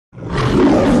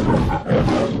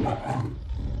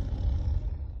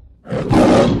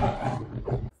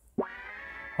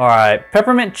Alright,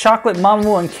 Peppermint Chocolate,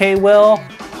 Mamamoo, and K.will.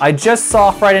 I just saw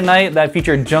Friday Night that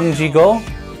featured Jungji-go,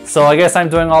 so I guess I'm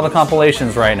doing all the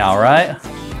compilations right now, right?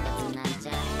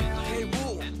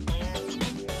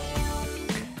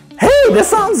 Hey, this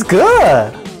sounds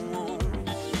good!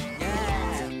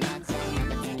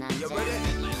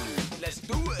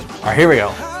 Alright, here we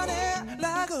go.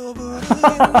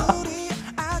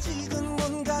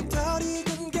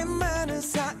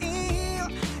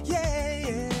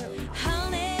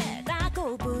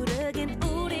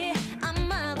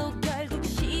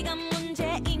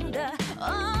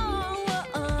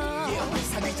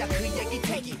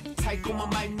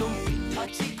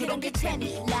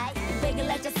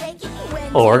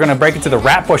 Oh, we're gonna break into the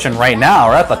rap portion right now.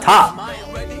 We're at the top.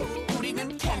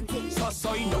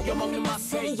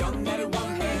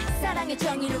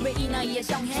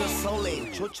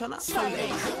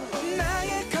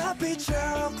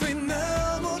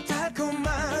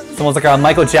 It's almost like a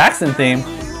Michael Jackson theme.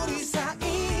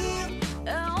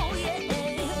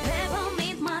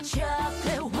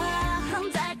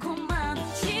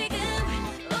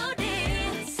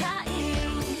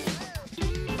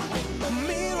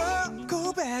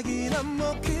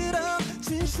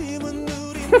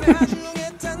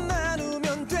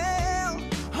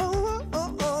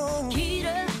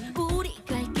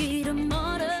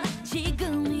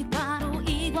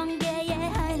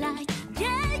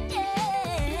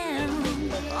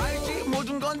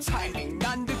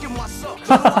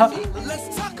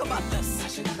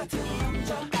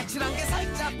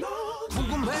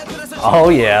 Oh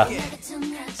yeah.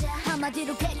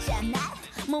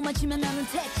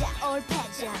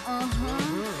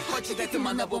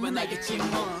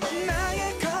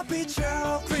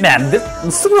 Man,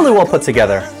 this is really well put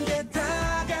together.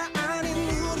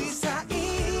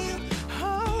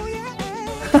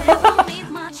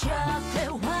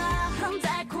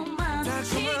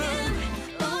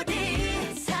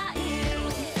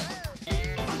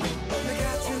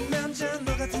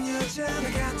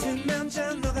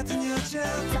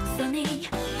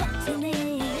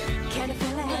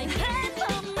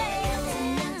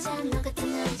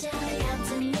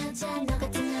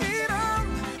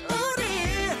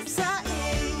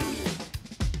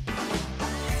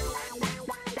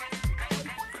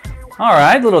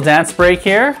 Alright, little dance break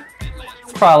here.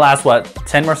 It's probably last, what,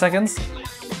 10 more seconds?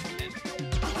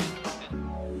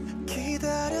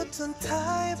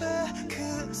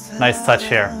 Nice touch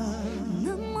here.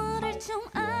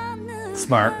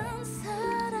 Smart.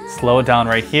 Slow it down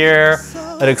right here.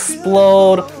 Let it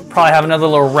explode. Probably have another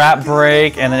little rap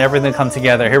break and then everything come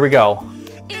together. Here we go.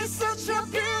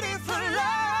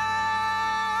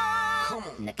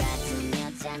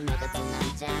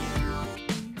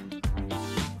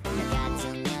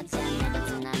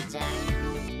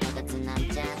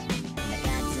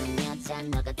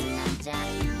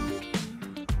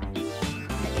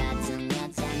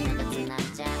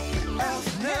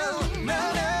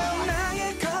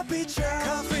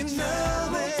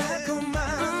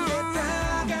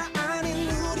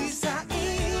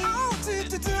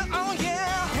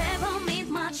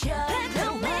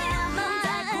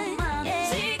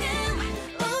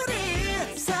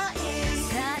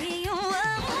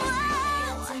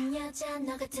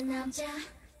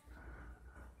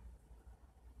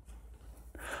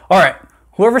 Alright,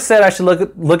 whoever said I should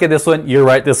look at this one, you're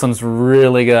right, this one's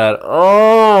really good.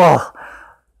 Oh,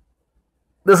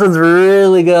 this one's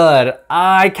really good.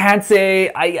 I can't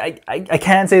say I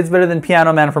can't say it's better than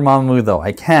Piano Man from Mamamoo though.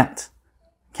 I can't.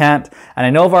 And I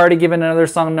know I've already given another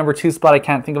song number 2 spot. I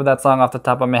can't think of that song off the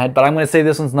top of my head, but I'm going to say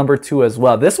this one's number 2 as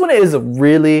well. This one is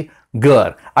really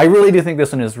good. I really do think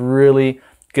this one is really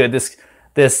good.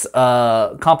 This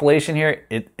compilation here,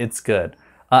 it's good.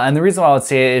 And the reason why I would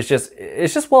say it is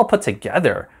it's just well put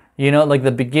together. You know, like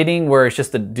the beginning where it's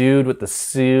just a dude with the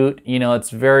suit, you know, it's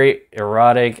very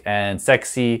erotic and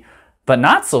sexy, but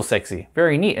not so sexy.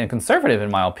 Very neat and conservative in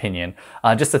my opinion.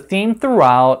 Just the theme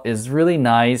throughout is really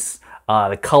nice.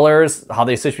 The colors, how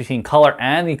they switch between color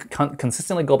and they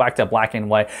consistently go back to black and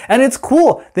white. And it's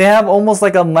cool. They have almost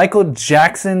like a Michael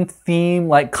Jackson theme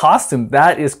like costume.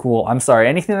 That is cool. I'm sorry.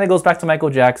 Anything that goes back to Michael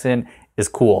Jackson is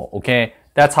cool, okay?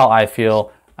 That's how I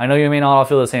feel. I know you may not all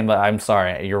feel the same, but I'm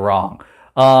sorry. You're wrong.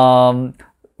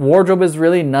 Wardrobe is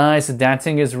really nice. The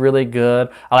dancing is really good.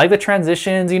 I like the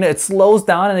transitions. You know, it slows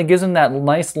down and it gives them that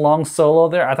nice long solo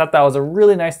there. I thought that was a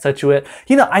really nice touch to it.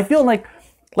 You know, I feel like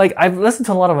I've listened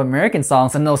to a lot of American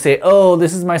songs and they'll say, oh,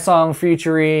 this is my song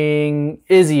featuring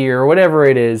Izzy or whatever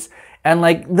it is. And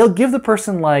like, they'll give the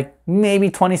person like maybe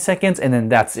 20 seconds and then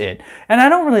that's it. And I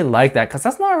don't really like that because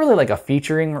that's not really like a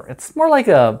featuring. It's more like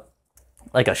a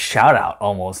shout out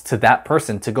almost to that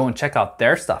person to go and check out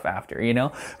their stuff after, you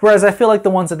know? Whereas I feel like the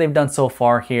ones that they've done so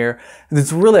far here,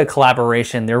 it's really a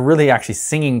collaboration. They're really actually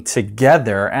singing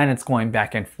together and it's going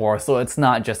back and forth. So it's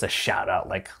not just a shout out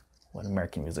like what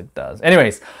American music does.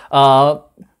 Anyways,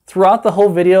 throughout the whole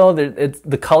video,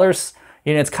 the colors,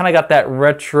 you know, it's kind of got that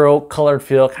retro colored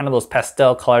feel, kind of those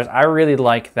pastel colors. I really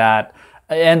like that.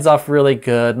 It ends off really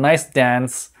good. Nice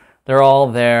dance. They're all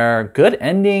there. Good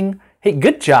ending. Hey,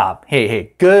 good job.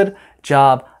 Hey, good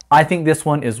job. I think this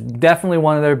one is definitely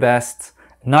one of their best.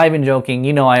 Not even joking.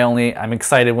 You know, I'm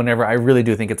excited whenever I really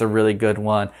do think it's a really good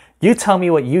one. You tell me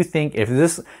what you think. If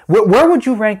this, where would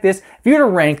you rank this? If you were to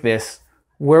rank this,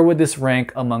 where would this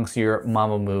rank amongst your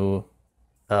Mamamoo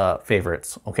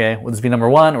favorites? Okay, would this be number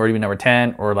 1 or would it be number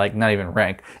 10 or like not even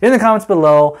rank? In the comments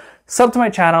below. Sub to my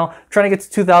channel. Trying to get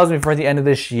to 2,000 before the end of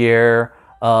this year.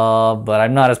 But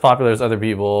I'm not as popular as other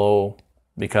people.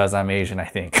 Because I'm Asian, I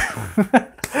think.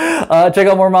 Check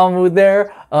out more Mamamoo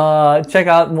there. Check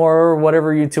out more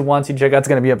whatever YouTube wants you to check out. It's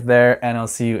going to be up there. And I'll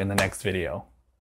see you in the next video.